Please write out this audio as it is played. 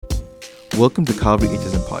Welcome to Calvary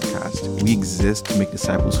HSM Podcast. We exist to make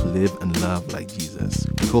disciples who live and love like Jesus.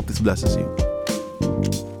 We hope this blesses you.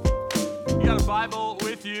 You got a Bible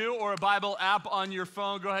with you or a Bible app on your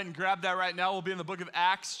phone, go ahead and grab that right now. We'll be in the book of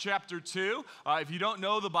Acts chapter 2. If you don't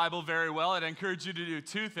know the Bible very well, I'd encourage you to do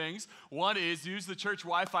two things. One is use the church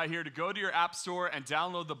Wi-Fi here to go to your app store and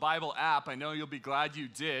download the Bible app. I know you'll be glad you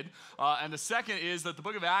did. And the second is that the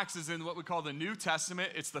book of Acts is in what we call the New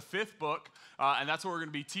Testament. It's the fifth book, and that's what we're going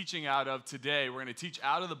to be teaching out of today. We're going to teach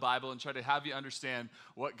out of the Bible and try to have you understand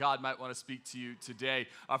what God might want to speak to you today.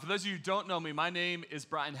 For those of you who don't know me, my name is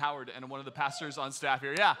Brian Howard, and I'm one of the pastors on staff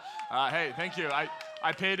here. Yeah. Hey, thank you.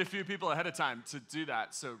 I paid a few people ahead of time to do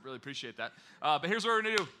that, so really appreciate that. But here's what we're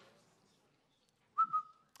going to do.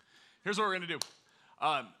 Here's what we're going to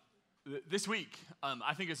do. This week,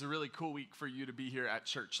 I think is a really cool week for you to be here at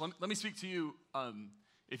church. Let me speak to you.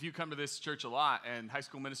 If you come to this church a lot and high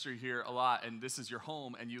school ministry here a lot, and this is your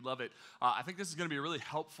home and you love it, I think this is going to be a really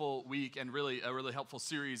helpful week and really a really helpful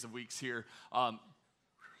series of weeks here. Whoa,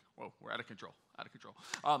 we're out of control.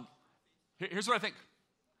 Here's what I think.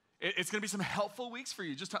 It's going to be some helpful weeks for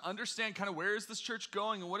you just to understand kind of where is this church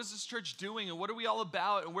going and what is this church doing and what are we all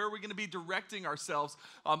about and where are we going to be directing ourselves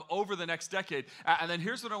over the next decade. And then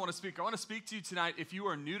here's what I want to speak. I want to speak to you tonight if you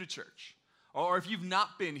are new to church or if you've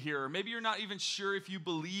not been here or maybe you're not even sure if you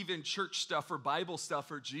believe in church stuff or Bible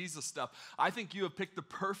stuff or Jesus stuff. I think you have picked the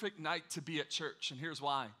perfect night to be at church, and here's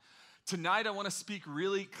why. Tonight I want to speak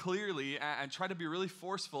really clearly and try to be really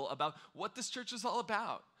forceful about what this church is all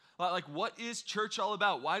about. Like, what is church all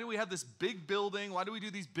about? Why do we have this big building? Why do we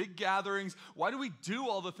do these big gatherings? Why do we do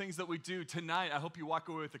all the things that we do? Tonight, I hope you walk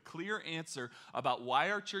away with a clear answer about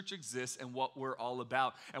why our church exists and what we're all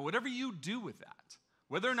about. And whatever you do with that,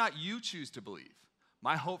 whether or not you choose to believe,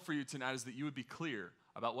 my hope for you tonight is that you would be clear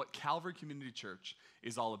about what Calvary Community Church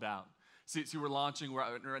is all about. See, we're launching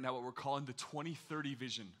right now what we're calling the 2030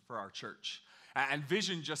 vision for our church. And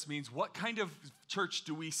vision just means what kind of church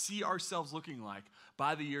do we see ourselves looking like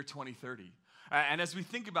by the year 2030? And as we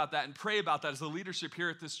think about that and pray about that as the leadership here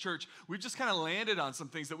at this church, we've just kind of landed on some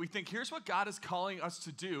things that we think, here's what God is calling us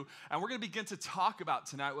to do. And we're going to begin to talk about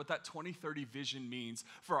tonight what that 2030 vision means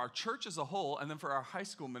for our church as a whole and then for our high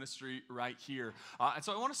school ministry right here. And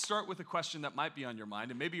so I want to start with a question that might be on your mind,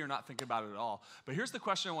 and maybe you're not thinking about it at all. But here's the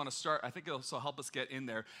question I want to start. I think it'll also help us get in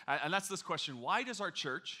there. And that's this question. Why does our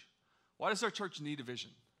church need a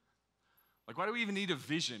vision? Like, why do we even need a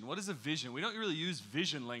vision? What is a vision? We don't really use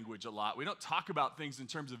vision language a lot. We don't talk about things in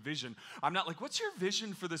terms of vision. I'm not like, what's your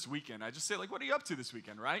vision for this weekend? I just say, like, what are you up to this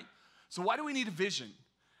weekend, right? So why do we need a vision?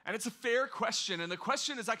 And it's a fair question, and the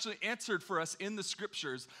question is actually answered for us in the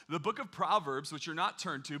scriptures. The book of Proverbs, which you're not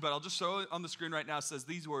turned to, but I'll just show it on the screen right now, says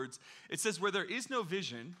these words. It says, where there is no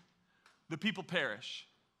vision, the people perish.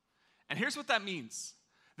 And here's what that means.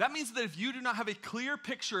 That means that if you do not have a clear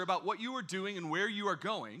picture about what you are doing and where you are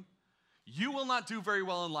going, you will not do very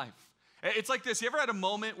well in life. It's like this. You ever had a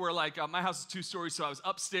moment where, like, my house is 2 stories, so I was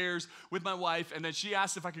upstairs with my wife, and then she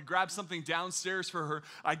asked if I could grab something downstairs for her.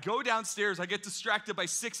 I go downstairs. I get distracted by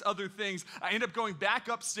 6 other things. I end up going back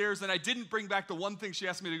upstairs, and I didn't bring back the one thing she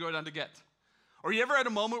asked me to go down to get. Or you ever had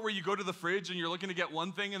a moment where you go to the fridge and you're looking to get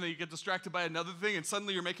one thing and then you get distracted by another thing, and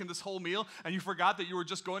suddenly you're making this whole meal, and you forgot that you were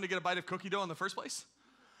just going to get a bite of cookie dough in the first place?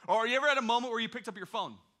 Or you ever had a moment where you picked up your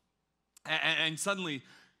phone and suddenly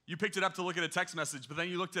you picked it up to look at a text message, but then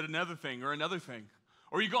you looked at another thing or another thing.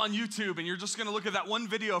 Or you go on YouTube and you're just going to look at that one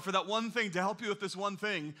video for that one thing to help you with this one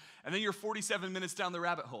thing, and then you're 47 minutes down the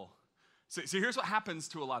rabbit hole. So here's what happens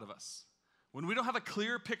to a lot of us. When we don't have a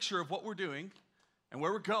clear picture of what we're doing and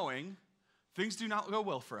where we're going, things do not go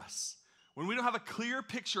well for us. When we don't have a clear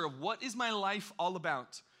picture of what is my life all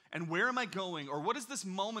about and where am I going, or what is this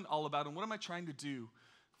moment all about and what am I trying to do,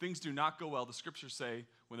 things do not go well. The scriptures say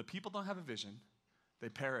when the people don't have a vision, they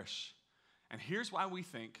perish. And here's why we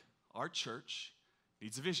think our church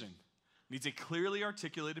needs a vision, needs a clearly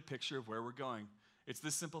articulated picture of where we're going. It's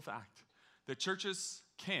this simple fact that churches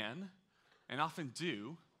can and often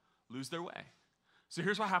do lose their way. So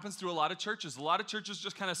here's what happens to a lot of churches. A lot of churches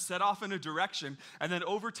just kind of set off in a direction, and then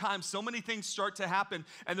over time, so many things start to happen,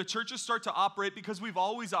 and the churches start to operate because we've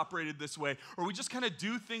always operated this way, or we just kind of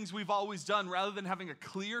do things we've always done rather than having a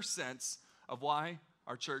clear sense of why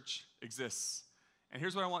our church exists. And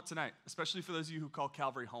here's what I want tonight, especially for those of you who call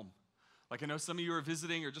Calvary home. Like, I know some of you are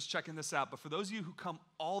visiting or just checking this out, but for those of you who come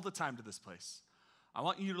all the time to this place, I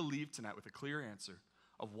want you to leave tonight with a clear answer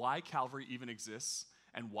of why Calvary even exists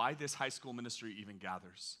and why this high school ministry even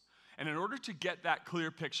gathers. And in order to get that clear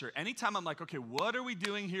picture, anytime I'm like, okay, what are we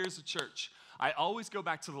doing here as a church? I always go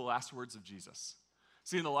back to the last words of Jesus.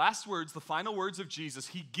 See, in the last words, the final words of Jesus,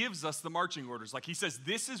 he gives us the marching orders. Like he says,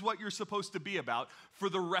 this is what you're supposed to be about for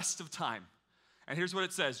the rest of time. And here's what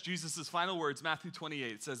it says, Jesus' final words, Matthew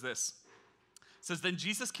 28, it says this. It says, then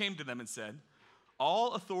Jesus came to them and said,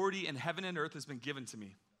 all authority in heaven and earth has been given to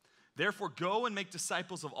me. Therefore, go and make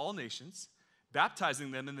disciples of all nations,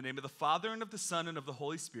 baptizing them in the name of the Father and of the Son and of the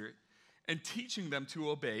Holy Spirit, and teaching them to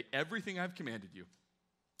obey everything I've commanded you.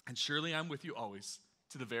 And surely I'm with you always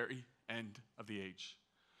to the very end of the age.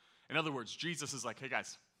 In other words, Jesus is like, hey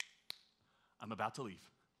guys, I'm about to leave.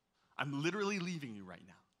 I'm literally leaving you right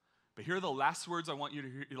now. But here are the last words I want you to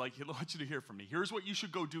hear, I want you to hear from me. Here's what you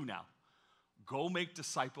should go do now. Go make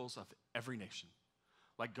disciples of every nation.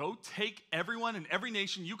 Like go take everyone in every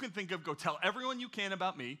nation you can think of, go tell everyone you can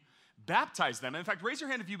about me, baptize them. In fact, raise your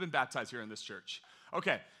hand if you've been baptized here in this church.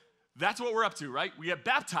 Okay, that's what we're up to, right? We get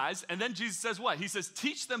baptized, and then Jesus says what? He says,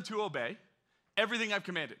 teach them to obey everything I've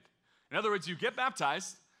commanded. In other words, you get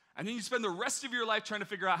baptized, and then you spend the rest of your life trying to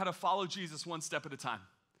figure out how to follow Jesus one step at a time.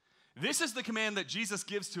 This is the command that Jesus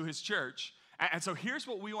gives to his church. And so here's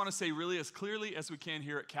what we want to say really as clearly as we can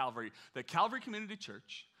here at Calvary, that Calvary Community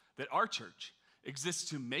Church, that our church exists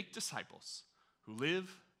to make disciples who live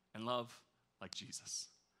and love like Jesus.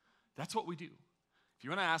 That's what we do. If you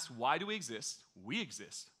want to ask, why do we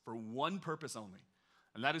exist for one purpose only,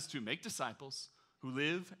 and that is to make disciples who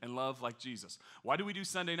live and love like Jesus. Why do we do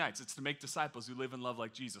Sunday nights? It's to make disciples who live and love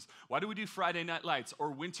like Jesus. Why do we do Friday night lights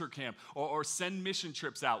or winter camp or send mission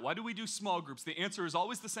trips out? Why do we do small groups? The answer is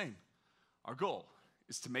always the same. Our goal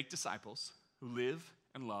is to make disciples who live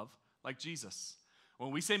and love like Jesus.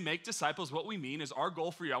 When we say make disciples, what we mean is our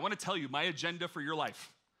goal for you. I want to tell you my agenda for your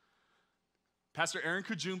life. Pastor Aaron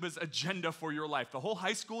Kajumba's agenda for your life, the whole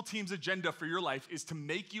high school team's agenda for your life is to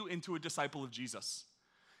make you into a disciple of Jesus.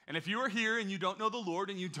 And if you are here and you don't know the Lord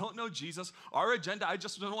and you don't know Jesus, our agenda, I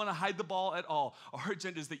just don't want to hide the ball at all. Our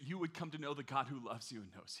agenda is that you would come to know the God who loves you and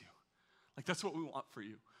knows you. Like that's what we want for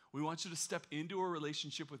you. We want you to step into a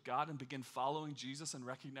relationship with God and begin following Jesus and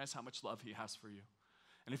recognize how much love he has for you.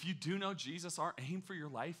 And if you do know Jesus, our aim for your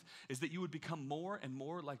life is that you would become more and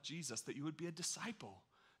more like Jesus, that you would be a disciple,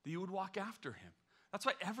 that you would walk after him. That's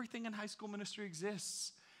why everything in high school ministry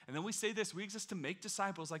exists. And then we say this, we exist to make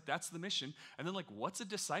disciples, like that's the mission. And then like, what's a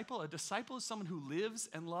disciple? A disciple is someone who lives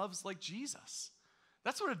and loves like Jesus.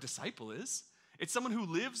 That's what a disciple is. It's someone who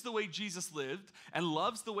lives the way Jesus lived and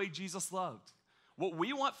loves the way Jesus loved. What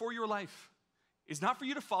we want for your life is not for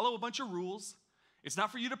you to follow a bunch of rules. It's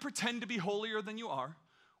not for you to pretend to be holier than you are.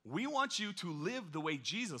 We want you to live the way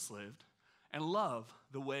Jesus lived and love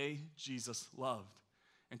the way Jesus loved.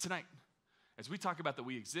 And tonight, as we talk about that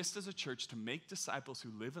we exist as a church to make disciples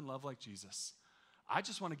who live and love like Jesus, I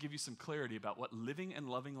just want to give you some clarity about what living and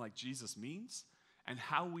loving like Jesus means and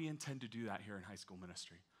how we intend to do that here in high school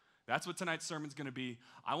ministry. That's what tonight's sermon is going to be.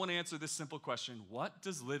 I want to answer this simple question. What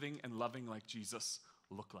does living and loving like Jesus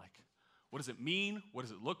look like? What does it mean? What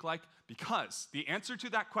does it look like? Because the answer to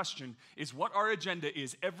that question is what our agenda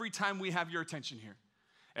is every time we have your attention here.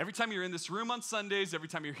 Every time you're in this room on Sundays, every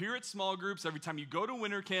time you're here at small groups, every time you go to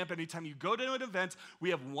winter camp, anytime you go to an event,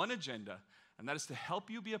 we have one agenda, and that is to help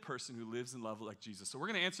you be a person who lives and loves like Jesus. So we're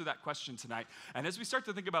going to answer that question tonight. And as we start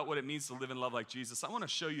to think about what it means to live and love like Jesus, I want to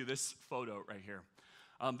show you this photo right here.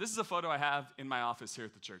 This is a photo I have in my office here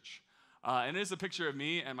at the church. And it is a picture of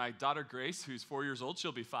me and my daughter Grace, who's 4 years old.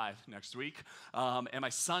 She'll be 5 next week. And my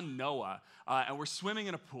son Noah. And we're swimming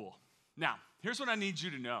in a pool. Now, here's what I need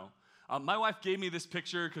you to know. My wife gave me this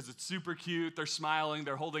picture because it's super cute. They're smiling.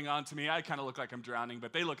 They're holding on to me. I kind of look like I'm drowning,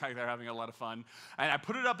 but they look like they're having a lot of fun. And I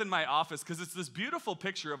put it up in my office because it's this beautiful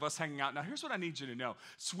picture of us hanging out. Now, here's what I need you to know.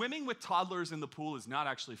 Swimming with toddlers in the pool is not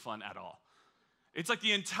actually fun at all. It's like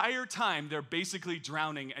the entire time they're basically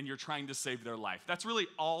drowning and you're trying to save their life. That's really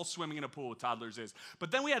all swimming in a pool with toddlers is.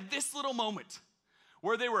 But then we had this little moment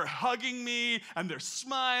where they were hugging me and they're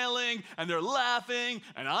smiling and they're laughing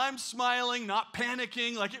and I'm smiling, not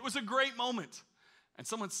panicking. Like it was a great moment. And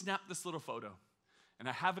someone snapped this little photo and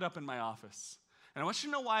I have it up in my office. And I want you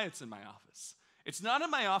to know why it's in my office. It's not in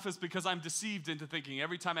my office because I'm deceived into thinking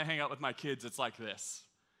every time I hang out with my kids, it's like this.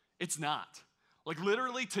 It's not. Like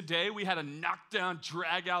literally today we had a knockdown,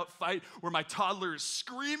 drag out fight where my toddler is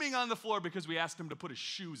screaming on the floor because we asked him to put his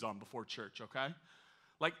shoes on before church, okay?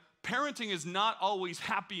 Like parenting is not always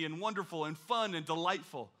happy and wonderful and fun and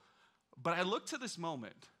delightful. But I look to this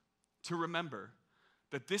moment to remember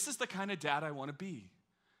that this is the kind of dad I want to be.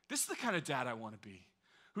 This is the kind of dad I want to be.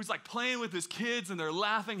 Who's like playing with his kids and they're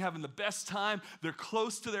laughing, having the best time. They're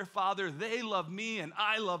close to their father. They love me and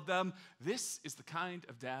I love them. This is the kind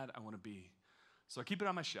of dad I want to be. So I keep it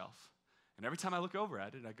on my shelf, and every time I look over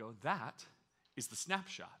at it, I go, that is the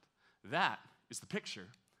snapshot. That is the picture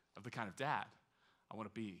of the kind of dad I want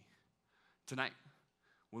to be. Tonight,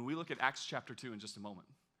 when we look at Acts chapter 2 in just a moment,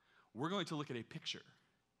 we're going to look at a picture,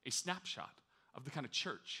 a snapshot of the kind of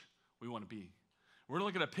church we want to be. We're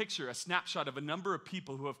going to look at a picture, a snapshot of a number of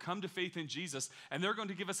people who have come to faith in Jesus, and they're going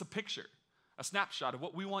to give us a picture, a snapshot of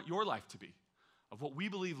what we want your life to be, of what we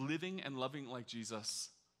believe living and loving like Jesus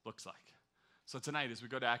looks like. So tonight, as we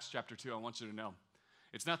go to Acts chapter 2, I want you to know,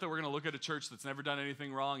 it's not that we're going to look at a church that's never done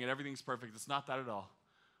anything wrong and everything's perfect. It's not that at all.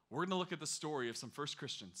 We're going to look at the story of some first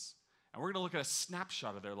Christians, and we're going to look at a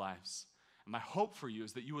snapshot of their lives. And my hope for you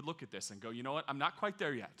is that you would look at this and go, you know what, I'm not quite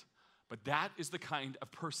there yet, but that is the kind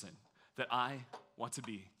of person that I want to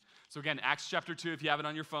be. So again, Acts chapter 2, if you have it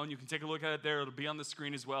on your phone, you can take a look at it there. It'll be on the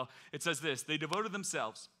screen as well. It says this: they devoted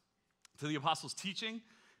themselves to the apostles' teaching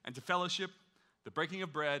and to fellowship, the breaking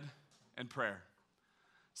of bread, and prayer.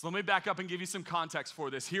 So let me back up and give you some context for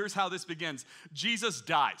this. Here's how this begins. Jesus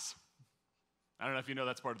dies. I don't know if you know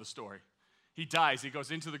that's part of the story. He dies. He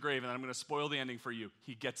goes into the grave, and I'm going to spoil the ending for you.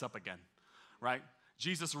 He gets up again, right?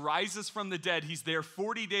 Jesus rises from the dead. He's there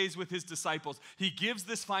 40 days with his disciples. He gives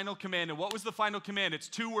this final command. And what was the final command? It's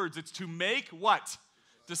 2 words. It's to make what?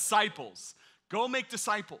 Disciples. Go make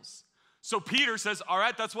disciples. So Peter says, all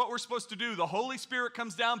right, that's what we're supposed to do. The Holy Spirit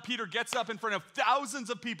comes down. Peter gets up in front of thousands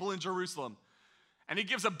of people in Jerusalem. And he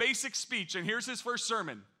gives a basic speech. And here's his first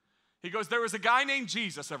sermon. He goes, there was a guy named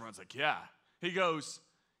Jesus. Everyone's like, yeah. He goes,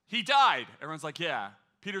 he died. Everyone's like, yeah.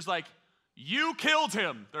 Peter's like, you killed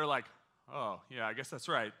him. They're like, oh, yeah, I guess that's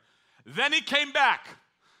right. Then he came back.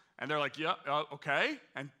 And they're like, yeah, okay.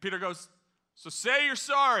 And Peter goes, so say you're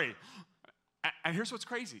sorry. And here's what's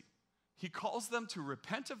crazy. He calls them to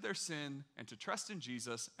repent of their sin and to trust in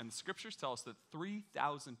Jesus. And the scriptures tell us that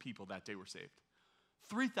 3,000 people that day were saved.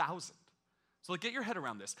 3,000. So get your head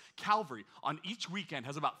around this. Calvary, on each weekend,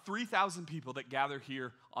 has about 3,000 people that gather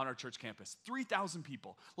here on our church campus. 3,000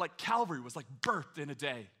 people. Like Calvary was like birthed in a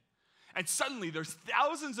day. And suddenly there's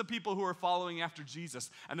thousands of people who are following after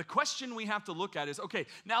Jesus. And the question we have to look at is, okay,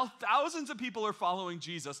 now thousands of people are following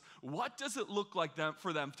Jesus. What does it look like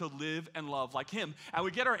for them to live and love like him? And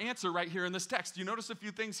we get our answer right here in this text. You notice a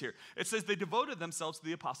few things here. It says they devoted themselves to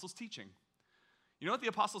the apostles' teaching. You know what the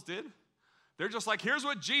apostles did? They're just like, here's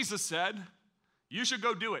what Jesus said. You should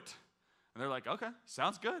go do it. And they're like, okay,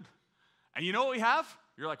 sounds good. And you know what we have?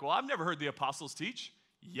 You're like, well, I've never heard the apostles teach.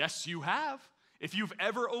 Yes, you have. If you've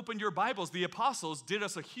ever opened your Bibles, the apostles did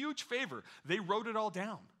us a huge favor. They wrote it all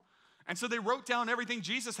down. And so they wrote down everything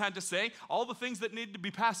Jesus had to say, all the things that needed to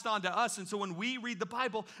be passed on to us. And so when we read the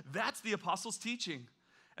Bible, that's the apostles' teaching.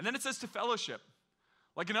 And then it says to fellowship.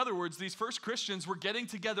 Like, in other words, these first Christians were getting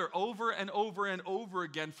together over and over and over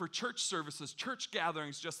again for church services, church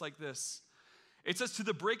gatherings just like this. It says to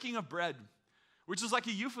the breaking of bread, which is like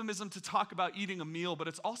a euphemism to talk about eating a meal, but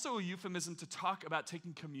it's also a euphemism to talk about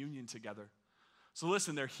taking communion together. So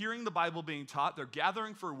listen, they're hearing the Bible being taught, they're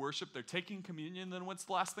gathering for worship, they're taking communion, then what's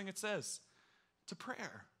the last thing it says? To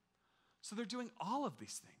prayer. So they're doing all of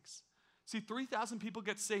these things. See, 3,000 people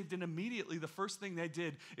get saved, and immediately the first thing they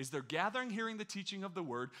did is they're gathering, hearing the teaching of the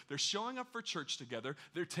word, they're showing up for church together,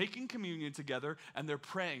 they're taking communion together, and they're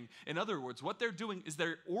praying. In other words, what they're doing is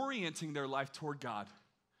they're orienting their life toward God.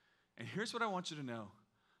 And here's what I want you to know.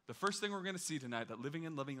 The first thing we're going to see tonight that living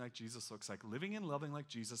and loving like Jesus looks like. Living and loving like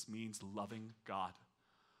Jesus means loving God.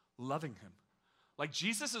 Loving him. Like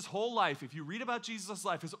Jesus' whole life, if you read about Jesus'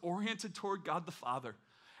 life, is oriented toward God the Father.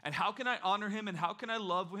 And how can I honor him, and how can I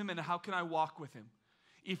love him, and how can I walk with him?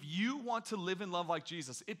 If you want to live and love like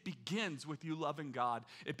Jesus, it begins with you loving God.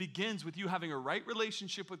 It begins with you having a right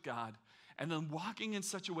relationship with God and then walking in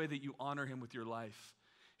such a way that you honor him with your life.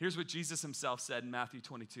 Here's what Jesus himself said in Matthew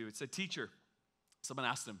 22. It said, teacher, someone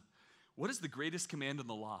asked him, what is the greatest command in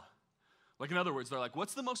the law? Like, in other words, they're like,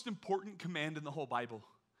 what's the most important command in the whole Bible?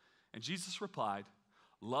 And Jesus replied,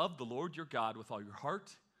 love the Lord your God with all your heart,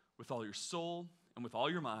 with all your soul, and with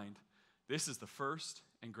all your mind. This is the first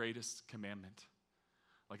and greatest commandment.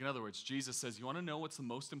 Like, in other words, Jesus says, you want to know what's the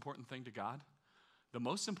most important thing to God? The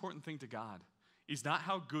most important thing to God is not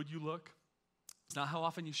how good you look. It's not how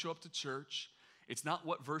often you show up to church. It's not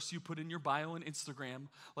what verse you put in your bio on Instagram.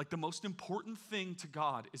 Like, the most important thing to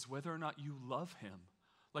God is whether or not you love him.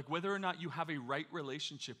 Like, whether or not you have a right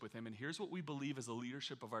relationship with him. And here's what we believe as a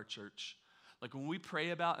leadership of our church. Like, when we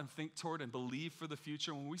pray about and think toward and believe for the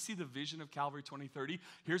future, when we see the vision of Calvary 2030,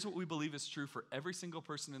 here's what we believe is true for every single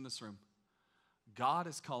person in this room. God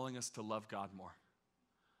is calling us to love God more.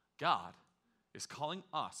 God is calling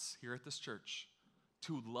us here at this church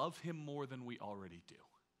to love him more than we already do.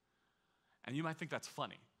 And you might think that's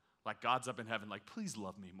funny. Like, God's up in heaven, like, please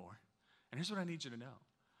love me more. And here's what I need you to know.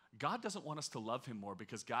 God doesn't want us to love him more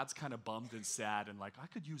because God's kind of bummed and sad and like, I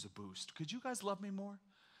could use a boost. Could you guys love me more?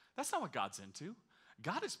 That's not what God's into.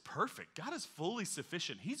 God is perfect. God is fully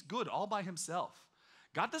sufficient. He's good all by himself.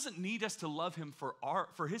 God doesn't need us to love him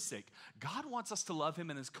for his sake. God wants us to love him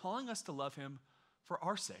and is calling us to love him for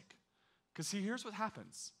our sake. Because see, here's what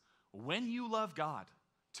happens. When you love God,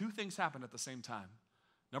 two things happen at the same time.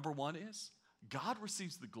 Number one is God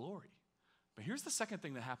receives the glory. But here's the second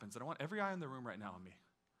thing that happens, and I want every eye in the room right now on me.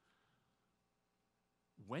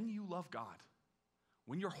 When you love God,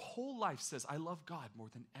 when your whole life says, I love God more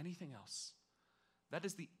than anything else, that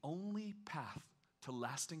is the only path to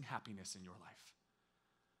lasting happiness in your life.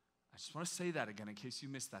 I just want to say that again in case you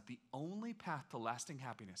missed that. The only path to lasting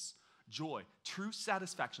happiness, joy, true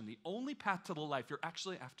satisfaction, the only path to the life you're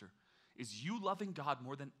actually after is you loving God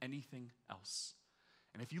more than anything else.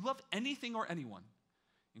 And if you love anything or anyone,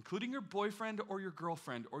 including your boyfriend or your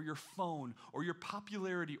girlfriend or your phone or your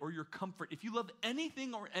popularity or your comfort, if you love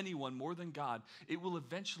anything or anyone more than God, it will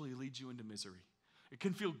eventually lead you into misery. It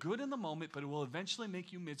can feel good in the moment, but it will eventually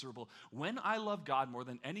make you miserable. When I love God more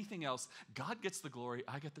than anything else, God gets the glory,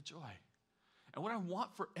 I get the joy. And what I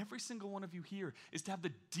want for every single one of you here is to have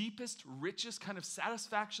the deepest, richest kind of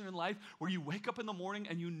satisfaction in life where you wake up in the morning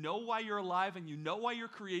and you know why you're alive and you know why you're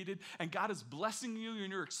created and God is blessing you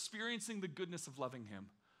and you're experiencing the goodness of loving him.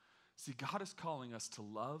 See, God is calling us to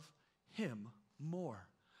love him more.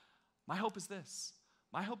 My hope is this.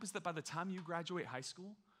 My hope is that by the time you graduate high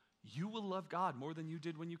school, you will love God more than you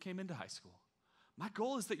did when you came into high school. My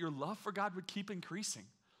goal is that your love for God would keep increasing.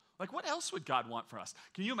 Like, what else would God want for us?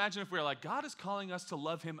 Can you imagine if we were like, God is calling us to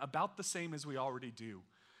love him about the same as we already do?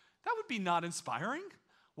 That would be not inspiring.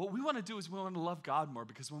 What we want to do is we want to love God more,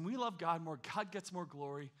 because when we love God more, God gets more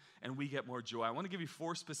glory and we get more joy. I want to give you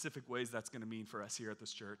 4 specific ways that's going to mean for us here at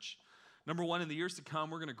this church. Number 1, in the years to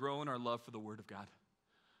come, we're going to grow in our love for the Word of God.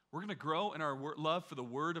 We're going to grow in our love for the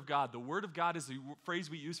Word of God. The Word of God is the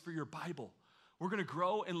phrase we use for your Bible. We're going to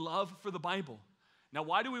grow in love for the Bible. Now,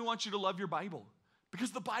 why do we want you to love your Bible?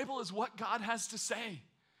 Because the Bible is what God has to say.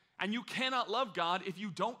 And you cannot love God if you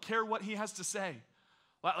don't care what he has to say.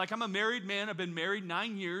 Like, I'm a married man. I've been married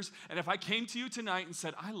 9 years. And if I came to you tonight and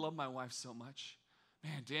said, I love my wife so much.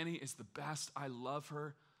 Man, Danny is the best. I love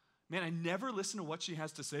her. Man, I never listen to what she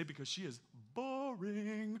has to say because she is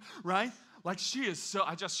boring, right? Like, she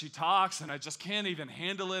talks and I just can't even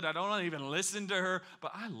handle it. I don't even listen to her,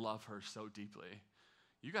 but I love her so deeply.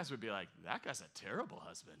 You guys would be like, that guy's a terrible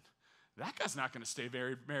husband. That guy's not going to stay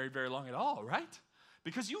married very long at all, right?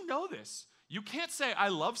 Because you know this. You can't say, I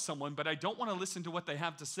love someone, but I don't want to listen to what they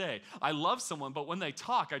have to say. I love someone, but when they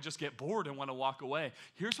talk, I just get bored and want to walk away.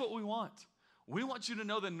 Here's what we want. We want you to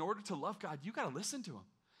know that in order to love God, you got to listen to him.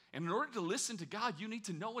 And in order to listen to God, you need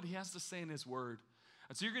to know what he has to say in his word.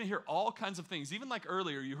 And so you're going to hear all kinds of things. Even like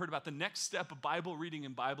earlier, you heard about the next step of Bible reading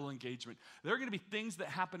and Bible engagement. There are going to be things that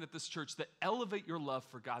happen at this church that elevate your love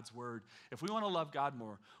for God's word. If we want to love God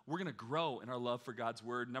more, we're going to grow in our love for God's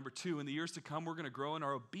word. Number 2, in the years to come, we're going to grow in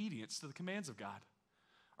our obedience to the commands of God.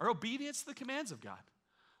 Our obedience to the commands of God.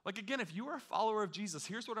 Like, again, if you are a follower of Jesus,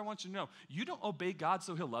 here's what I want you to know. You don't obey God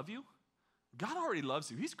so he'll love you. God already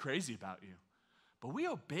loves you. He's crazy about you. But we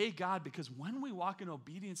obey God because when we walk in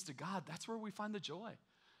obedience to God, that's where we find the joy.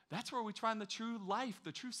 That's where we find the true life,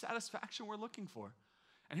 the true satisfaction we're looking for.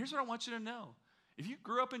 And here's what I want you to know. If you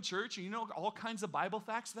grew up in church and you know all kinds of Bible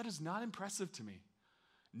facts, that is not impressive to me.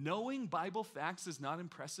 Knowing Bible facts is not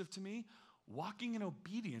impressive to me. Walking in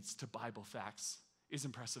obedience to Bible facts is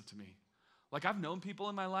impressive to me. Like, I've known people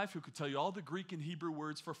in my life who could tell you all the Greek and Hebrew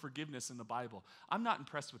words for forgiveness in the Bible. I'm not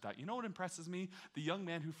impressed with that. You know what impresses me? The young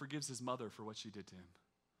man who forgives his mother for what she did to him.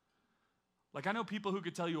 Like, I know people who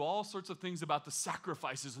could tell you all sorts of things about the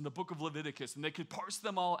sacrifices in the book of Leviticus, and they could parse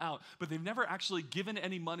them all out, but they've never actually given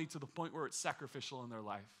any money to the point where it's sacrificial in their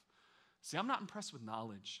life. See, I'm not impressed with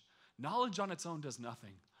knowledge. Knowledge on its own does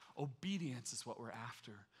nothing. Obedience is what we're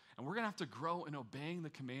after, and we're going to have to grow in obeying the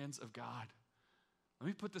commands of God. Let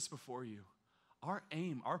me put this before you. Our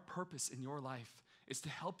aim, our purpose in your life is to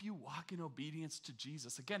help you walk in obedience to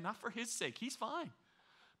Jesus. Again, not for his sake, he's fine,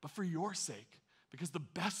 but for your sake. Because the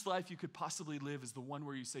best life you could possibly live is the one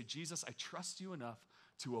where you say, Jesus, I trust you enough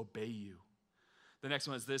to obey you. The next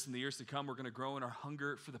one is this. In the years to come, we're going to grow in our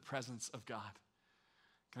hunger for the presence of God.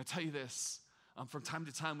 Can I tell you this? From time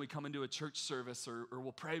to time, we come into a church service or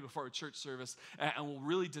we'll pray before a church service and we'll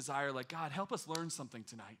really desire, like, God, help us learn something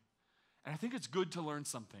tonight. And I think it's good to learn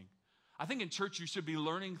something. I think in church you should be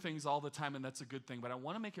learning things all the time, and that's a good thing. But I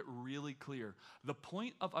want to make it really clear. The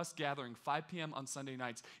point of us gathering 5 p.m. on Sunday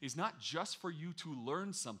nights is not just for you to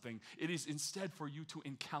learn something. It is instead for you to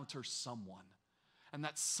encounter someone. And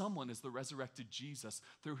that someone is the resurrected Jesus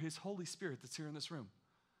through his Holy Spirit that's here in this room.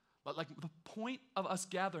 But like the point of us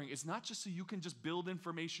gathering is not just so you can just build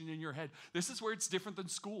information in your head. This is where it's different than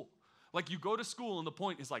school. Like you go to school and the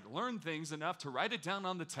point is like learn things enough to write it down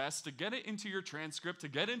on the test, to get it into your transcript, to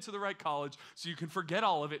get into the right college so you can forget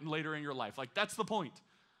all of it later in your life. Like that's the point.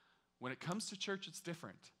 When it comes to church, it's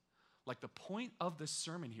different. Like the point of this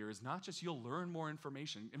sermon here is not just you'll learn more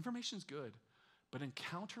information. Information's good, but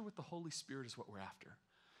encounter with the Holy Spirit is what we're after.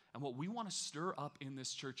 And what we want to stir up in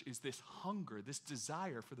this church is this hunger, this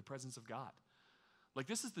desire for the presence of God. Like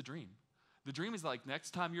this is the dream. The dream is like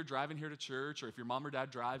next time you're driving here to church, or if your mom or dad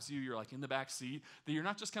drives you, you're like in the back seat, that you're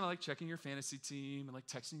not just kind of like checking your fantasy team and like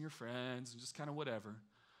texting your friends and just kind of whatever.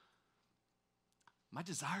 My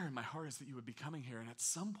desire in my heart is that you would be coming here and at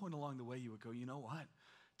some point along the way you would go, you know what?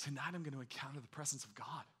 Tonight I'm going to encounter the presence of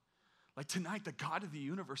God. Like tonight the God of the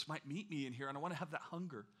universe might meet me in here and I want to have that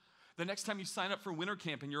hunger. The next time you sign up for winter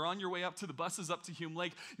camp and you're on your way up to the buses up to Hume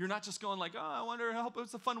Lake, you're not just going like, oh, I wonder, I hope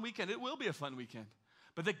it's a fun weekend. It will be a fun weekend.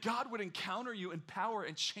 But that God would encounter you, empower,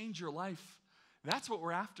 and change your life. That's what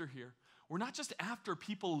we're after here. We're not just after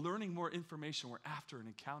people learning more information. We're after an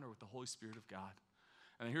encounter with the Holy Spirit of God.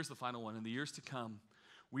 And then here's the final one. In the years to come,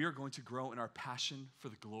 we are going to grow in our passion for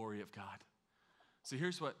the glory of God. So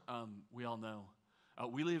here's what we all know.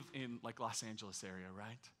 We live in like Los Angeles area,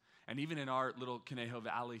 right? And even in our little Conejo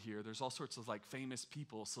Valley here, there's all sorts of like famous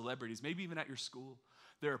people, celebrities, maybe even at your school.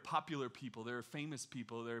 There are popular people, there are famous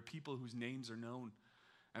people, there are people whose names are known.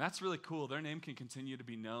 And that's really cool. Their name can continue to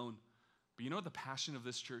be known. But you know what the passion of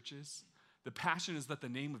this church is? The passion is that the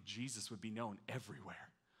name of Jesus would be known everywhere.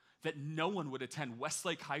 That no one would attend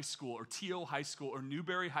Westlake High School or TO High School or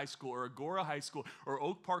Newberry High School or Agora High School or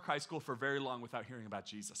Oak Park High School for very long without hearing about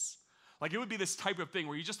Jesus. Like it would be this type of thing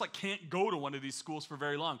where you just like can't go to one of these schools for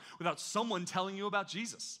very long without someone telling you about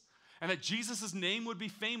Jesus. And that Jesus' name would be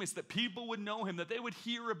famous, that people would know him, that they would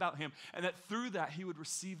hear about him, and that through that he would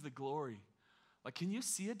receive the glory. Like, can you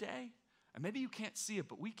see a day? And maybe you can't see it,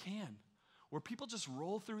 but we can. Where people just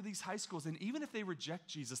roll through these high schools, and even if they reject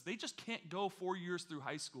Jesus, they just can't go 4 years through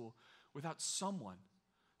high school without someone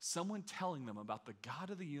telling them about the God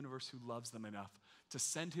of the universe who loves them enough to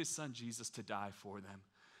send his son Jesus to die for them.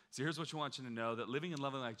 So here's what I want you to know, that living and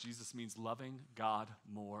loving like Jesus means loving God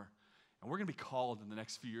more. And we're going to be called in the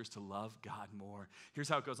next few years to love God more. Here's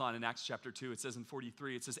how it goes on in Acts chapter 2. It says in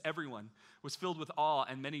 43, it says, everyone was filled with awe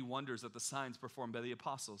and many wonders at the signs performed by the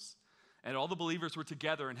apostles. And all the believers were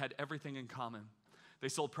together and had everything in common. They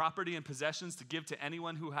sold property and possessions to give to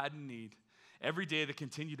anyone who had need. Every day they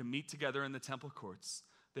continued to meet together in the temple courts.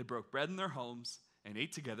 They broke bread in their homes and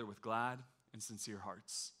ate together with glad and sincere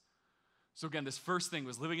hearts. So again, this first thing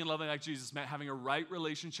was living and loving like Jesus meant having a right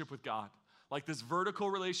relationship with God. Like this vertical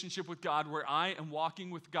relationship with God where I am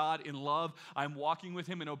walking with God in love. I'm walking with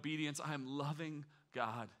him in obedience. I am loving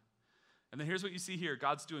God. And then here's what you see here.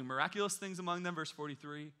 God's doing miraculous things among them, verse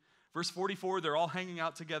 43. Verse 44, they're all hanging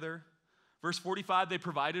out together. Verse 45, they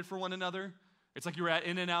provided for one another. It's like you were at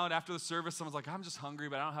In-N-Out after the service. Someone's like, I'm just hungry,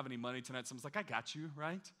 but I don't have any money tonight. Someone's like, I got you,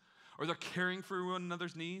 right? Or they're caring for one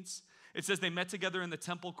another's needs. It says they met together in the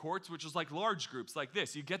temple courts, which is like large groups like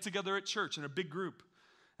this. You get together at church in a big group.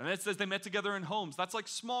 And then it says they met together in homes. That's like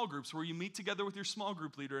small groups where you meet together with your small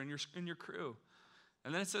group leader and your crew.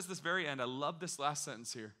 And then it says this very end. I love this last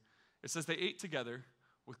sentence here. It says they ate together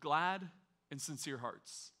with glad and sincere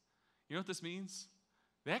hearts. You know what this means?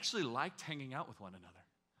 They actually liked hanging out with one another.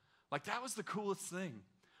 Like that was the coolest thing.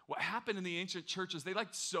 What happened in the ancient churches, they like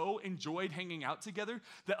so enjoyed hanging out together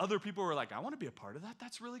that other people were like, I want to be a part of that.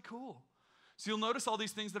 That's really cool. So you'll notice all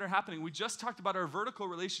these things that are happening. We just talked about our vertical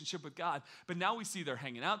relationship with God, but now we see they're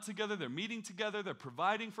hanging out together, they're meeting together, they're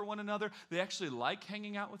providing for one another. They actually like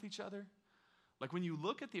hanging out with each other. Like when you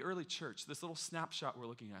look at the early church, this little snapshot we're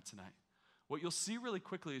looking at tonight, what you'll see really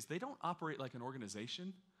quickly is they don't operate like an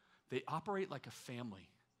organization. They operate like a family.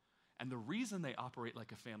 And the reason they operate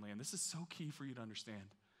like a family, and this is so key for you to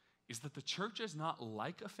understand, is that the church is not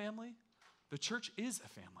like a family. The church is a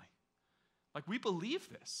family. Like we believe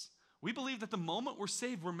this. We believe that the moment we're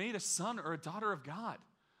saved, we're made a son or a daughter of God.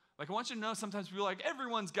 Like I want you to know sometimes people are like,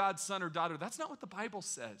 everyone's God's son or daughter. That's not what the Bible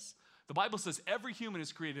says. The Bible says every human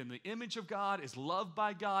is created in the image of God, is loved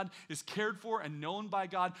by God, is cared for and known by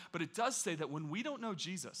God. But it does say that when we don't know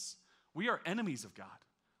Jesus, we are enemies of God.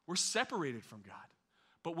 We're separated from God.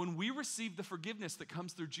 But when we receive the forgiveness that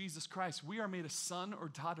comes through Jesus Christ, we are made a son or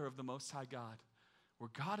daughter of the Most High God, where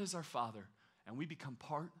God is our Father, and we become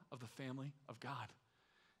part of the family of God.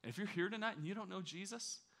 And if you're here tonight and you don't know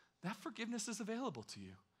Jesus, that forgiveness is available to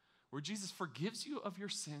you, where Jesus forgives you of your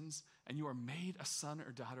sins and you are made a son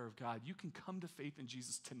or daughter of God. You can come to faith in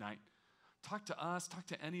Jesus tonight. talk to us, talk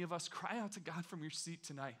to any of us. Cry out to God from your seat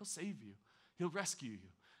tonight. He'll save you. He'll rescue you.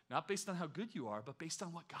 Not based on how good you are, but based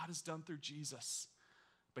on what God has done through Jesus.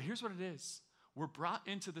 But here's what it is. We're brought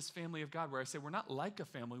into this family of God where I say we're not like a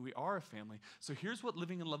family, we are a family. So here's what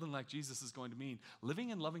living and loving like Jesus is going to mean.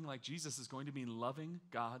 Living and loving like Jesus is going to mean loving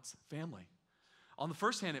God's family. On the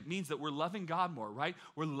first hand, it means that we're loving God more, right?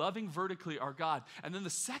 We're loving vertically our God. And then the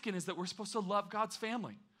second is that we're supposed to love God's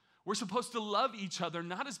family. We're supposed to love each other,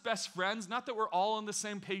 not as best friends, not that we're all on the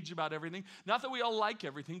same page about everything, not that we all like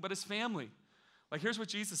everything, but as family. Like here's what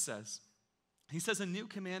Jesus says. He says, a new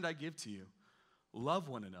command I give to you, love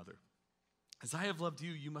one another. As I have loved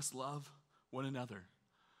you, you must love one another.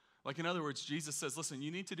 Like in other words, Jesus says, listen,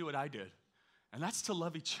 you need to do what I did. And that's to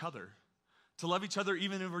love each other. To love each other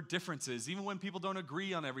even over differences, even when people don't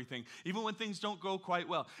agree on everything, even when things don't go quite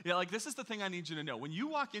well. Yeah, like this is the thing I need you to know. When you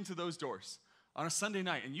walk into those doors on a Sunday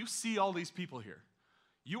night and you see all these people here,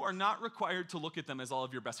 you are not required to look at them as all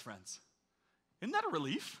of your best friends. Isn't that a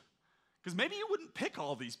relief? Because maybe you wouldn't pick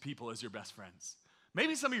all these people as your best friends.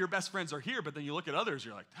 Maybe some of your best friends are here, but then you look at others,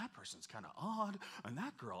 you're like, that person's kind of odd, and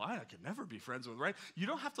that girl, I could never be friends with, right? You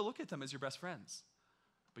don't have to look at them as your best friends,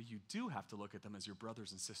 but you do have to look at them as your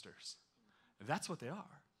brothers and sisters. That's what they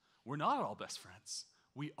are. We're not all best friends.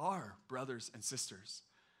 We are brothers and sisters.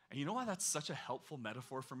 And you know why that's such a helpful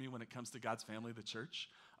metaphor for me when it comes to God's family, the church?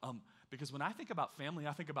 Because when I think about family,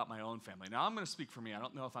 I think about my own family. Now, I'm going to speak for me. I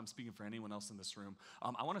don't know if I'm speaking for anyone else in this room.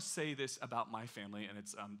 I want to say this about my family, and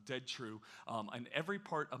it's dead true. In every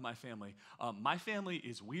part of my family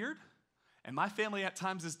is weird, and my family at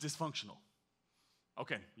times is dysfunctional.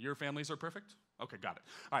 Okay, your families are perfect? Okay, got it.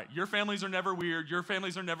 All right, your families are never weird. Your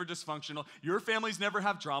families are never dysfunctional. Your families never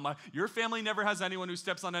have drama. Your family never has anyone who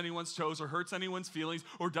steps on anyone's toes or hurts anyone's feelings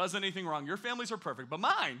or does anything wrong. Your families are perfect. But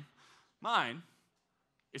mine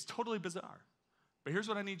is totally bizarre. But here's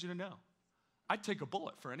what I need you to know. I'd take a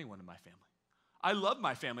bullet for anyone in my family. I love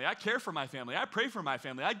my family. I care for my family. I pray for my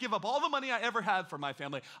family. I give up all the money I ever had for my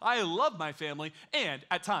family. I love my family, and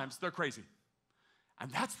at times, they're crazy. And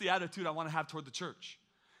that's the attitude I want to have toward the church.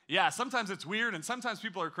 Yeah, sometimes it's weird, and sometimes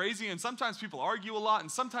people are crazy, and sometimes people argue a lot,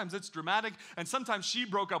 and sometimes it's dramatic, and sometimes she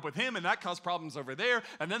broke up with him, and that caused problems over there,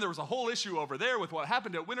 and then there was a whole issue over there with what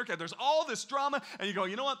happened at winter camp. There's all this drama, and you go,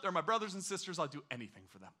 you know what? They're my brothers and sisters. I'll do anything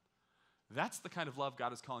for them. That's the kind of love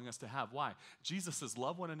God is calling us to have. Why? Jesus says,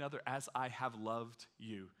 love one another as I have loved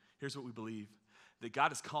you. Here's what we believe, that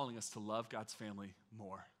God is calling us to love God's family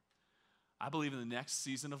more. I believe in the next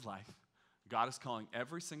season of life, God is calling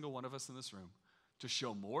every single one of us in this room to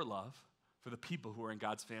show more love for the people who are in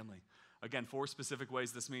God's family. Again, 4 specific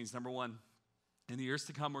ways this means. Number 1, in the years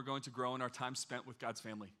to come, we're going to grow in our time spent with God's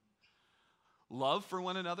family. Love for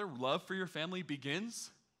one another, love for your family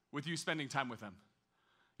begins with you spending time with them.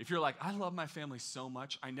 If you're like, I love my family so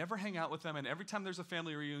much, I never hang out with them, and every time there's a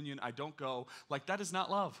family reunion, I don't go, like that is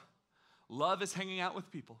not love. Love is hanging out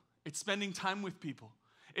with people. It's spending time with people.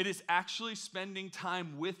 It is actually spending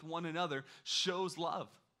time with one another shows love.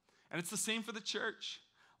 And it's the same for the church.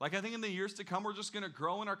 Like I think in the years to come, we're just going to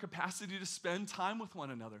grow in our capacity to spend time with one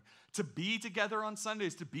another, to be together on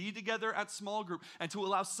Sundays, to be together at small group, and to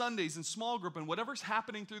allow Sundays and small group and whatever's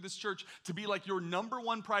happening through this church to be like your number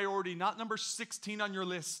 1 priority, not number 16 on your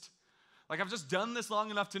list. Like I've just done this long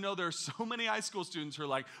enough to know there are so many high school students who are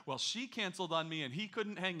like, well, she canceled on me and he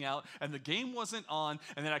couldn't hang out and the game wasn't on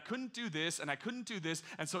and then I couldn't do this and I couldn't do this.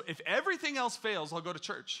 And so if everything else fails, I'll go to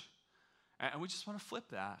church. And we just want to flip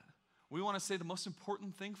that. We want to say the most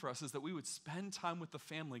important thing for us is that we would spend time with the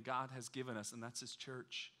family God has given us, and that's his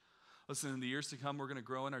church. Listen, in the years to come, we're going to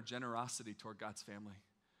grow in our generosity toward God's family.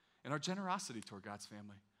 In our generosity toward God's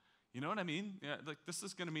family. You know what I mean? Yeah, like this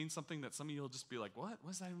is going to mean something that some of you will just be like, what? What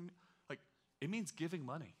does that even mean? Like, it means giving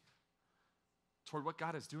money toward what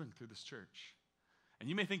God is doing through this church. And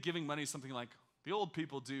you may think giving money is something like the old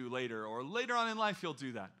people do later, or later on in life you'll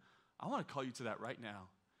do that. I want to call you to that right now.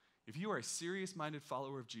 If you are a serious-minded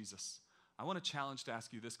follower of Jesus, I want to challenge to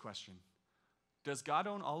ask you this question. Does God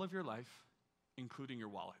own all of your life, including your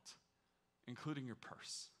wallet, including your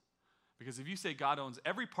purse? Because if you say God owns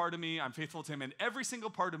every part of me, I'm faithful to him in every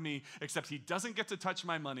single part of me, except he doesn't get to touch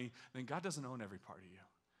my money, then God doesn't own every part of you.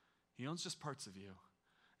 He owns just parts of you.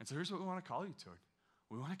 And so here's what we want to call you toward.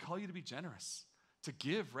 We want to call you to be generous, to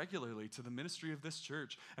give regularly to the ministry of this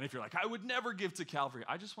church. And if you're like, I would never give to Calvary,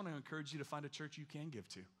 I just want to encourage you to find a church you can give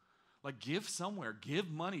to. Like give somewhere, give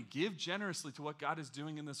money, give generously to what God is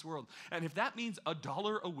doing in this world. And if that means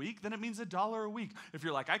 $1 a week, then it means $1 a week. If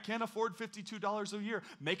you're like, I can't afford $52 a year,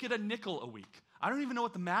 make it a nickel a week. I don't even know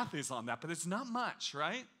what the math is on that, but it's not much,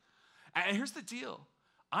 right? And here's the deal.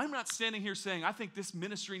 I'm not standing here saying, I think this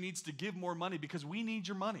ministry needs to give more money because we need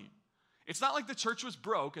your money. It's not like the church was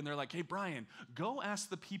broke and they're like, hey, Brian, go ask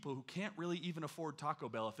the people who can't really even afford Taco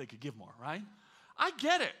Bell if they could give more, right? I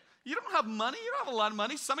get it. You don't have money. You don't have a lot of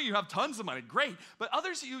money. Some of you have tons of money. Great. But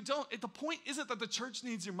others of you don't. The point isn't that the church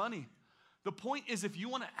needs your money. The point is if you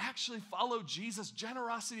want to actually follow Jesus,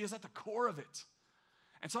 generosity is at the core of it.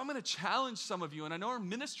 And so I'm going to challenge some of you, and I know our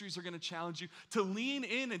ministries are going to challenge you to lean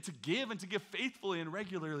in and to give faithfully and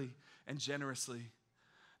regularly and generously.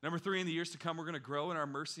 Number 3, in the years to come, we're going to grow in our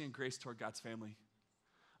mercy and grace toward God's family.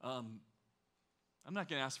 I'm not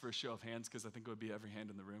going to ask for a show of hands because I think it would be every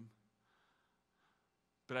hand in the room.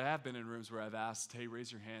 But I have been in rooms where I've asked, hey,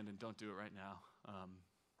 raise your hand, and don't do it right now.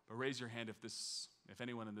 But raise your hand if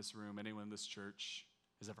anyone in this room, anyone in this church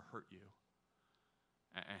has ever hurt you.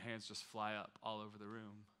 And hands just fly up all over the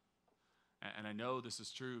room. And I know this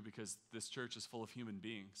is true because this church is full of human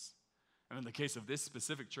beings. And in the case of this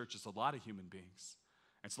specific church, it's a lot of human beings.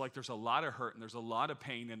 And so there's a lot of hurt and there's a lot of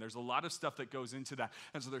pain and there's a lot of stuff that goes into that.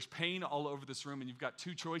 And so there's pain all over this room and you've got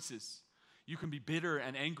 2 choices. You can be bitter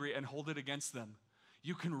and angry and hold it against them.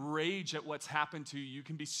 You can rage at what's happened to you. You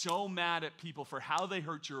can be so mad at people for how they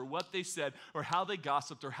hurt you or what they said or how they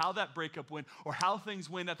gossiped or how that breakup went or how things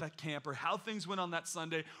went at that camp or how things went on that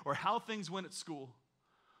Sunday or how things went at school.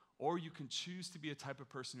 Or you can choose to be a type of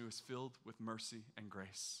person who is filled with mercy and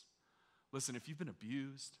grace. Listen, if you've been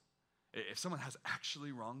abused, if someone has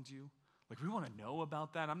actually wronged you, we want to know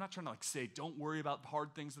about that. I'm not trying to say, don't worry about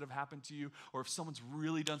hard things that have happened to you, or if someone's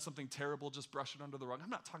really done something terrible, just brush it under the rug. I'm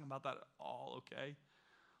not talking about that at all, okay?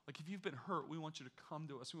 If you've been hurt, we want you to come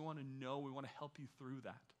to us. We want to know. We want to help you through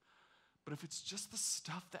that. But if it's just the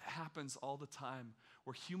stuff that happens all the time,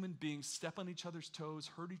 where human beings step on each other's toes,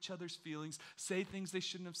 hurt each other's feelings, say things they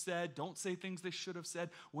shouldn't have said, don't say things they should have said,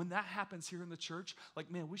 when that happens here in the church,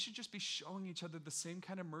 we should just be showing each other the same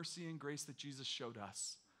kind of mercy and grace that Jesus showed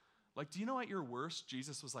us. Do you know at your worst,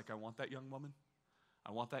 Jesus was like, I want that young woman.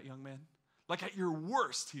 I want that young man. At your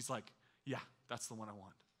worst, he's like, yeah, that's the one I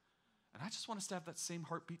want. And I just want us to have that same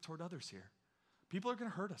heartbeat toward others here. People are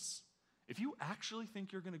going to hurt us. If you actually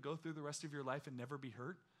think you're going to go through the rest of your life and never be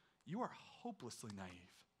hurt, you are hopelessly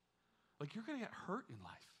naive. You're going to get hurt in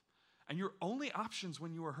life. And your only options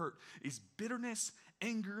when you are hurt is bitterness,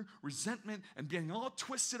 anger, resentment, and getting all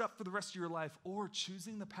twisted up for the rest of your life, or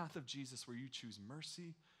choosing the path of Jesus where you choose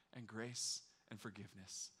mercy and grace and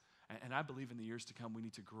forgiveness. And I believe in the years to come, we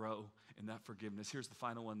need to grow in that forgiveness. Here's the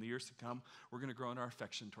final one. The years to come, we're going to grow in our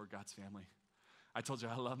affection toward God's family. I told you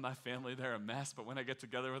I love my family. They're a mess, but when I get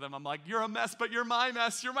together with them, I'm like, you're a mess, but you're my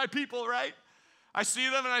mess. You're my people, right? I see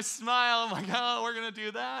them and I smile. I'm like, oh, we're going to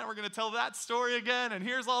do that. We're going to tell that story again. And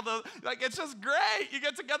here's all the, it's just great. You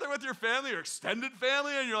get together with your family, your extended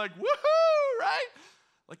family, and you're like, woohoo,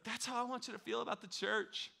 right? That's how I want you to feel about the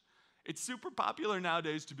church. It's super popular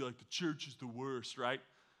nowadays to be like, the church is the worst, right?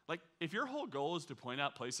 If your whole goal is to point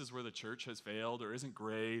out places where the church has failed or isn't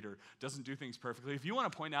great or doesn't do things perfectly, if you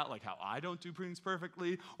want to point out how I don't do things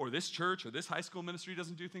perfectly or this church or this high school ministry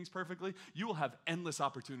doesn't do things perfectly, you will have endless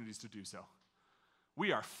opportunities to do so.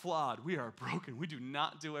 We are flawed. We are broken. We do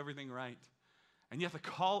not do everything right. And yet the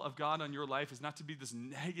call of God on your life is not to be this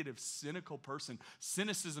negative, cynical person.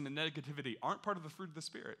 Cynicism and negativity aren't part of the fruit of the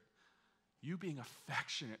Spirit. You being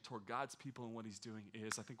affectionate toward God's people and what he's doing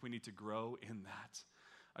is. I think we need to grow in that.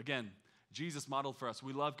 Again, Jesus modeled for us.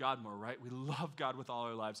 We love God more, right? We love God with all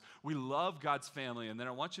our lives. We love God's family. And then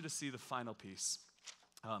I want you to see the final piece,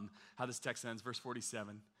 how this text ends, verse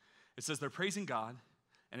 47. It says, they're praising God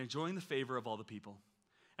and enjoying the favor of all the people.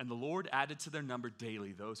 And the Lord added to their number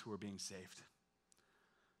daily those who were being saved.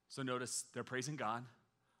 So notice, they're praising God.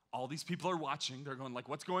 All these people are watching. They're going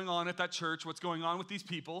what's going on at that church? What's going on with these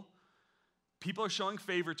people? People are showing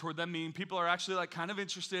favor toward them, meaning people are actually kind of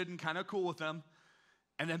interested and kind of cool with them.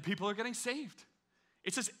 And then people are getting saved.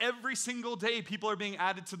 It says every single day people are being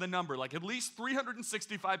added to the number. At least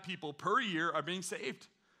 365 people per year are being saved.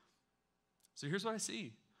 So here's what I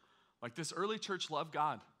see. This early church loved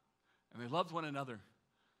God, and they loved one another.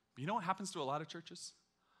 But you know what happens to a lot of churches?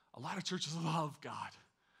 A lot of churches love God,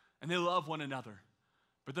 and they love one another.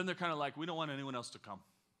 But then they're kind of we don't want anyone else to come.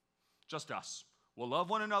 Just us. We'll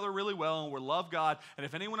love one another really well, and we'll love God. And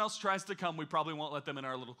if anyone else tries to come, we probably won't let them in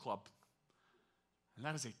our little club. And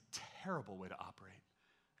that is a terrible way to operate.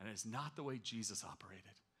 And it is not the way Jesus operated.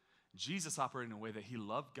 Jesus operated in a way that he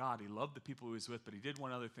loved God, he loved the people he was with, but he did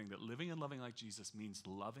one other thing, that living and loving like Jesus means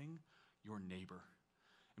loving your neighbor.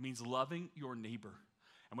 It means loving your neighbor.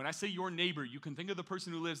 And when I say your neighbor, you can think of the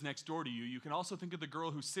person who lives next door to you. You can also think of the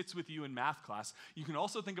girl who sits with you in math class. You can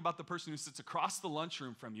also think about the person who sits across the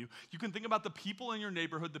lunchroom from you. You can think about the people in your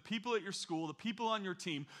neighborhood, the people at your school, the people on your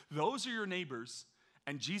team. Those are your neighbors.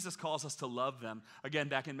 And Jesus calls us to love them. Again,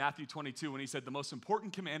 back in Matthew 22, when he said the most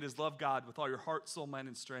important command is love God with all your heart, soul, mind,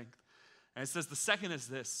 and strength. And it says the second is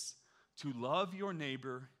this, to love your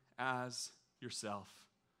neighbor as yourself.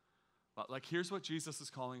 Like, here's what Jesus is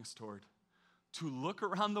calling us toward. To look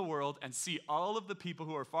around the world and see all of the people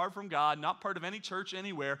who are far from God, not part of any church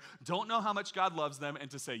anywhere, don't know how much God loves them, and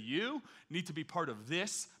to say, you need to be part of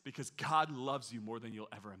this because God loves you more than you'll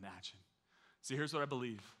ever imagine. See, here's what I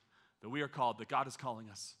believe. That we are called, that God is calling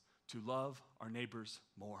us to love our neighbors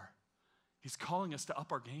more. He's calling us to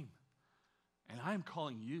up our game. And I am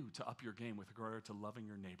calling you to up your game with regard to loving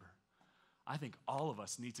your neighbor. I think all of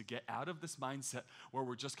us need to get out of this mindset where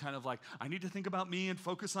we're just kind of like, I need to think about me and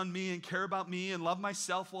focus on me and care about me and love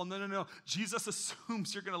myself. Well, no. Jesus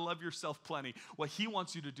assumes you're going to love yourself plenty. What he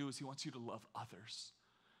wants you to do is he wants you to love others.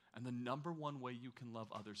 And the number one way you can love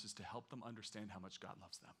others is to help them understand how much God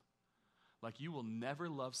loves them. Like, you will never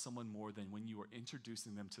love someone more than when you are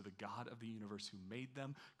introducing them to the God of the universe who made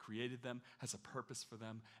them, created them, has a purpose for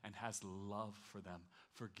them, and has love for them,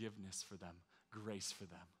 forgiveness for them, grace for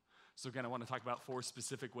them. So again, I want to talk about 4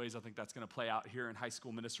 specific ways I think that's going to play out here in high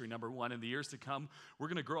school ministry. Number 1, in the years to come, we're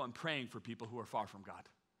going to grow in praying for people who are far from God.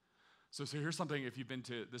 So here's something, if you've been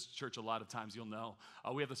to this church a lot of times, you'll know.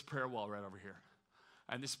 We have this prayer wall right over here.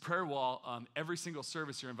 And this prayer wall, every single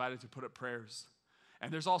service you're invited to put up prayers.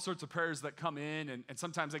 And there's all sorts of prayers that come in, and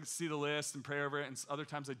sometimes I can see the list and pray over it, and other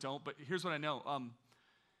times I don't. But here's what I know.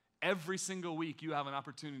 Every single week you have an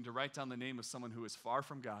opportunity to write down the name of someone who is far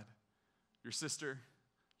from God. Your sister,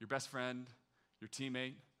 your best friend, your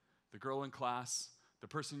teammate, the girl in class, the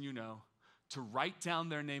person you know, to write down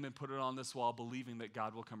their name and put it on this wall, believing that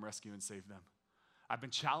God will come rescue and save them. I've been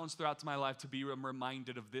challenged throughout my life to be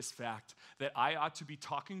reminded of this fact, that I ought to be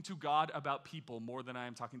talking to God about people more than I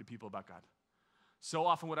am talking to people about God. So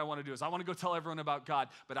often what I want to do is I want to go tell everyone about God,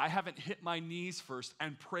 but I haven't hit my knees first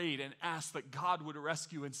and prayed and asked that God would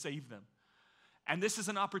rescue and save them. And this is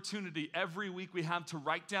an opportunity every week we have to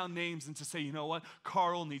write down names and to say, you know what?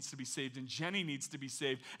 Carl needs to be saved, and Jenny needs to be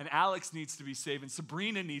saved, and Alex needs to be saved, and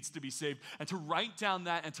Sabrina needs to be saved. And to write down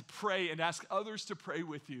that and to pray and ask others to pray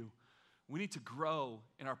with you. We need to grow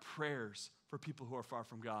in our prayers for people who are far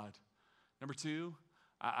from God. Number 2,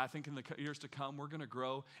 I think in the years to come, we're going to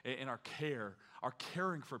grow in our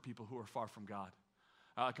caring for people who are far from God.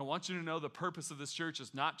 I want you to know the purpose of this church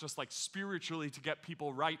is not just like spiritually to get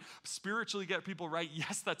people right. Spiritually get people right,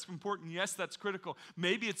 yes, that's important. Yes, that's critical.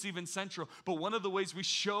 Maybe it's even central. But one of the ways we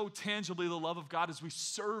show tangibly the love of God is we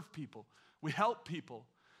serve people. We help people.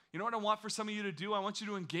 You know what I want for some of you to do? I want you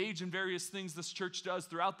to engage in various things this church does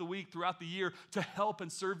throughout the week, throughout the year, to help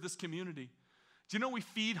and serve this community. Do you know we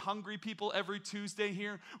feed hungry people every Tuesday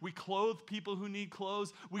here? We clothe people who need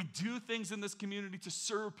clothes. We do things in this community to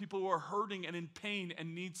serve people who are hurting and in pain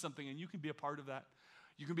and need something, and you can be a part of that.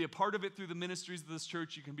 You can be a part of it through the ministries of this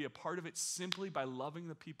church. You can be a part of it simply by loving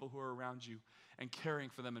the people who are around you and caring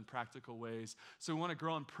for them in practical ways. So we want to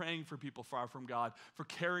grow in praying for people far from God, for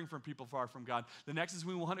caring for people far from God. The next is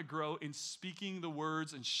we want to grow in speaking the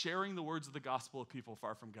words and sharing the words of the gospel with people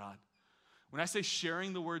far from God. When I say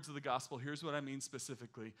sharing the words of the gospel, here's what I mean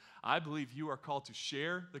specifically. I believe you are called to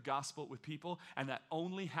share the gospel with people, and that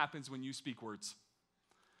only happens when you speak words.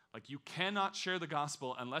 Like, you cannot share the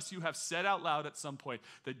gospel unless you have said out loud at some point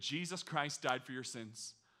that Jesus Christ died for your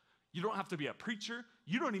sins. You don't have to be a preacher.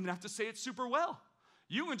 You don't even have to say it super well.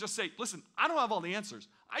 You can just say, listen, I don't have all the answers.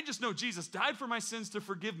 I just know Jesus died for my sins to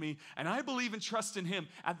forgive me, and I believe and trust in him.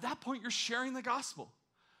 At that point, you're sharing the gospel.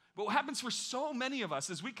 But what happens for so many of us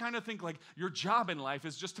is we kind of think like your job in life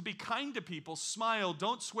is just to be kind to people, smile,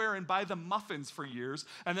 don't swear, and buy them muffins for years,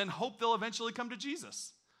 and then hope they'll eventually come to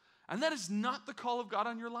Jesus. And that is not the call of God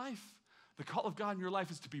on your life. The call of God in your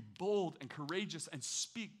life is to be bold and courageous and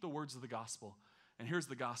speak the words of the gospel. And here's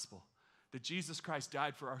the gospel, that Jesus Christ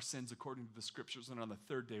died for our sins according to the scriptures, and on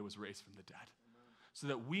the 3rd day was raised from the dead. Amen. So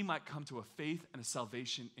that we might come to a faith and a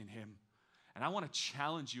salvation in him. And I want to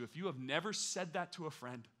challenge you, if you have never said that to a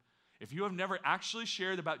friend, if you have never actually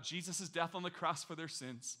shared about Jesus' death on the cross for their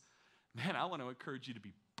sins, man, I want to encourage you to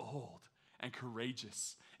be bold and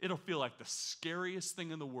courageous. It'll feel like the scariest thing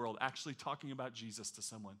in the world actually talking about Jesus to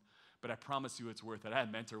someone. But I promise you it's worth it. I had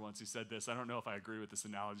a mentor once who said this. I don't know if I agree with this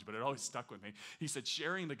analogy, but it always stuck with me. He said,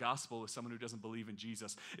 sharing the gospel with someone who doesn't believe in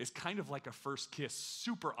Jesus is kind of like a first kiss.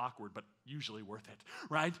 Super awkward, but usually worth it,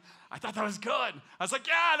 right? I thought that was good. I was like,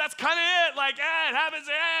 yeah, that's kind of it. Like, it happens.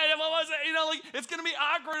 What was it? You know, like, it's going to be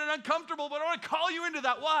awkward and uncomfortable, but I want to call you into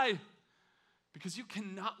that. Why? Because you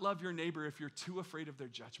cannot love your neighbor if you're too afraid of their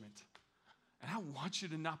judgment. And I want you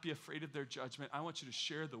to not be afraid of their judgment. I want you to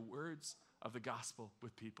share the words of the gospel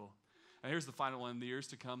with people. And here's the final one. In the years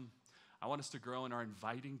to come, I want us to grow in our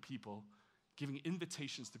inviting people, giving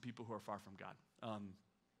invitations to people who are far from God.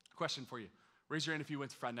 Question for you. Raise your hand if you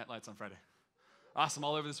went to Friday Night Lights on Friday. Awesome,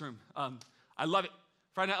 all over this room. I love it.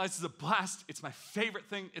 Friday Night Lights is a blast. It's my favorite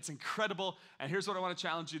thing. It's incredible. And here's what I want to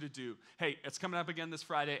challenge you to do. Hey, it's coming up again this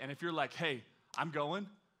Friday. And if you're like, hey, I'm going,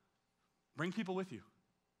 bring people with you.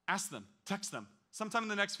 Ask them. Text them. Sometime in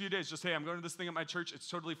the next few days, just, hey, I'm going to this thing at my church. It's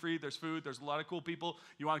totally free. There's food. There's a lot of cool people.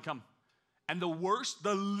 You want to come? And the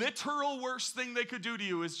literal worst thing they could do to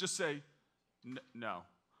you is just say, no.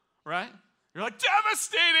 Right? You're like,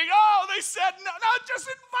 devastating. Oh, they said no. No, just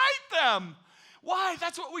invite them. Why?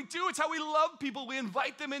 That's what we do. It's how we love people. We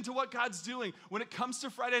invite them into what God's doing. When it comes to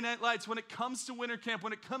Friday Night Lights, when it comes to winter camp,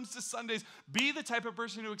 when it comes to Sundays, be the type of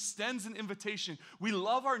person who extends an invitation. We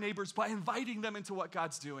love our neighbors by inviting them into what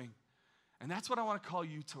God's doing. And that's what I want to call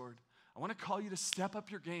you toward. I want to call you to step up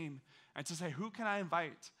your game and to say, who can I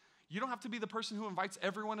invite? You don't have to be the person who invites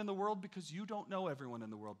everyone in the world because you don't know everyone in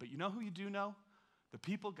the world. But you know who you do know? The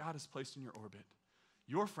people God has placed in your orbit.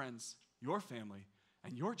 Your friends, your family.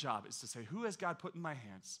 And your job is to say, who has God put in my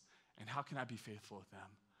hands, and how can I be faithful with them?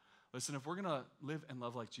 Listen, if we're going to live and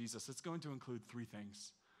love like Jesus, it's going to include three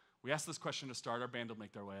things. We asked this question to start. Our band will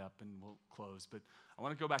make their way up, and we'll close. But I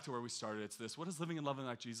want to go back to where we started. It's this. What does living and loving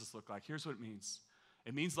like Jesus look like? Here's what it means.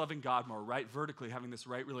 It means loving God more, right vertically, having this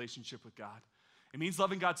right relationship with God. It means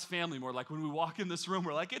loving God's family more. Like when we walk in this room,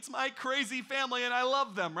 we're like, it's my crazy family, and I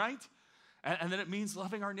love them, right? And then it means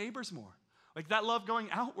loving our neighbors more. Like that love going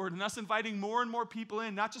outward and us inviting more and more people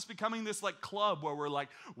in, not just becoming this like club where we're like,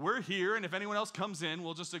 we're here and if anyone else comes in,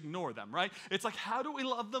 we'll just ignore them, right? It's like, how do we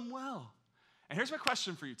love them well? And here's my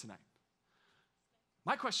question for you tonight.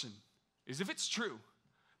 My question is, if it's true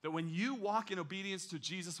that when you walk in obedience to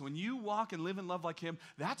Jesus, when you walk and live and love like him,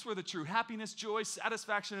 that's where the true happiness, joy,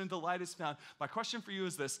 satisfaction, and delight is found. My question for you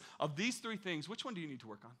is this. Of these three things, which one do you need to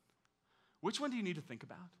work on? Which one do you need to think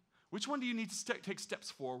about? Which one do you need to take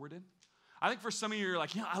steps forward in? I think for some of you, you're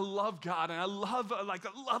like, I love God and I love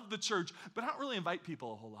the church, but I don't really invite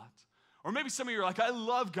people a whole lot. Or maybe some of you are like, I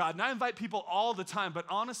love God and I invite people all the time, but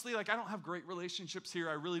honestly, I don't have great relationships here.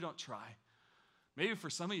 I really don't try. Maybe for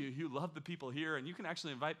some of you, you love the people here and you can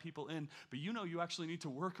actually invite people in, but you actually need to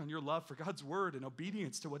work on your love for God's word and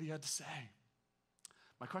obedience to what he had to say.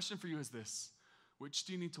 My question for you is this. Which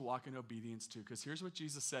do you need to walk in obedience to? Because here's what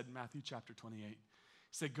Jesus said in Matthew chapter 28. He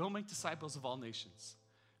said, go make disciples of all nations,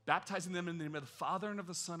 baptizing them in the name of the Father and of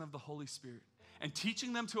the Son and of the Holy Spirit, and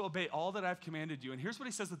teaching them to obey all that I've commanded you. And here's what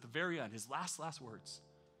he says at the very end, his last words.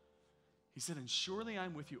 He said, and surely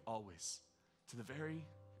I'm with you always to the very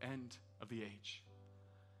end of the age.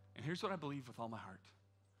 And here's what I believe with all my heart.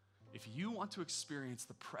 If you want to experience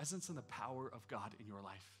the presence and the power of God in your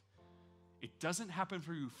life, it doesn't happen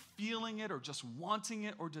for you feeling it or just wanting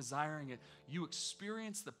it or desiring it. You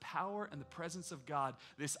experience the power and the presence of God.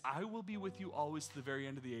 This, I will be with you always to the very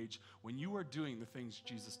end of the age, when you are doing the things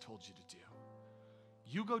Jesus told you to do.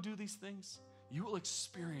 You go do these things, you will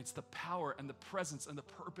experience the power and the presence and the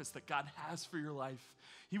purpose that God has for your life.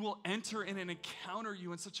 He will enter in and encounter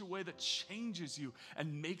you in such a way that changes you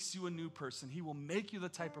and makes you a new person. He will make you the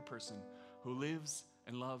type of person who lives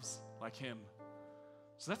and loves like him.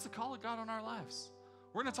 So that's the call of God on our lives.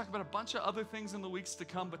 We're going to talk about a bunch of other things in the weeks to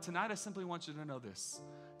come, but tonight I simply want you to know this,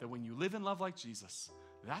 that when you live and love like Jesus,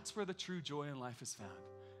 that's where the true joy in life is found.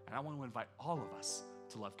 And I want to invite all of us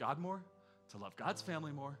to love God more, to love God's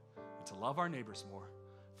family more, and to love our neighbors more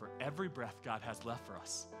for every breath God has left for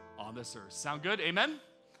us on this earth. Sound good? Amen?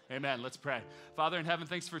 Amen. Let's pray. Father in heaven,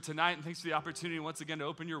 thanks for tonight and thanks for the opportunity once again to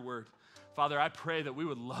open your word. Father, I pray that we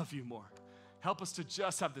would love you more. Help us to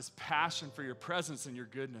just have this passion for your presence and your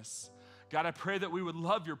goodness. God, I pray that we would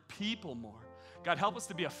love your people more. God, help us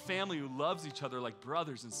to be a family who loves each other like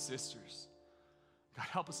brothers and sisters. God,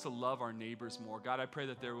 help us to love our neighbors more. God, I pray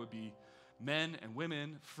that there would be men and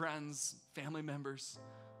women, friends, family members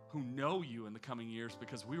who know you in the coming years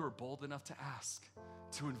because we were bold enough to ask,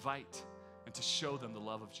 to invite, and to show them the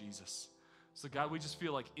love of Jesus. So God, we just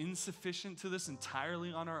feel like insufficient to this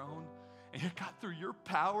entirely on our own. And yet, God, through your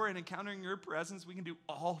power and encountering your presence, we can do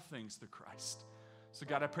all things through Christ. So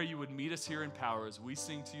God, I pray you would meet us here in power as we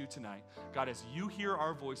sing to you tonight. God, as you hear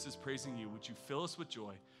our voices praising you, would you fill us with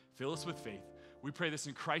joy, fill us with faith. We pray this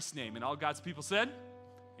in Christ's name. And all God's people said,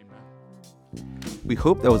 amen. We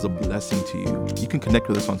hope that was a blessing to you. You can connect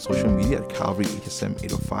with us on social media at Calvary HSM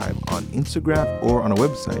 805 on Instagram or on our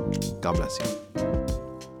website. God bless you.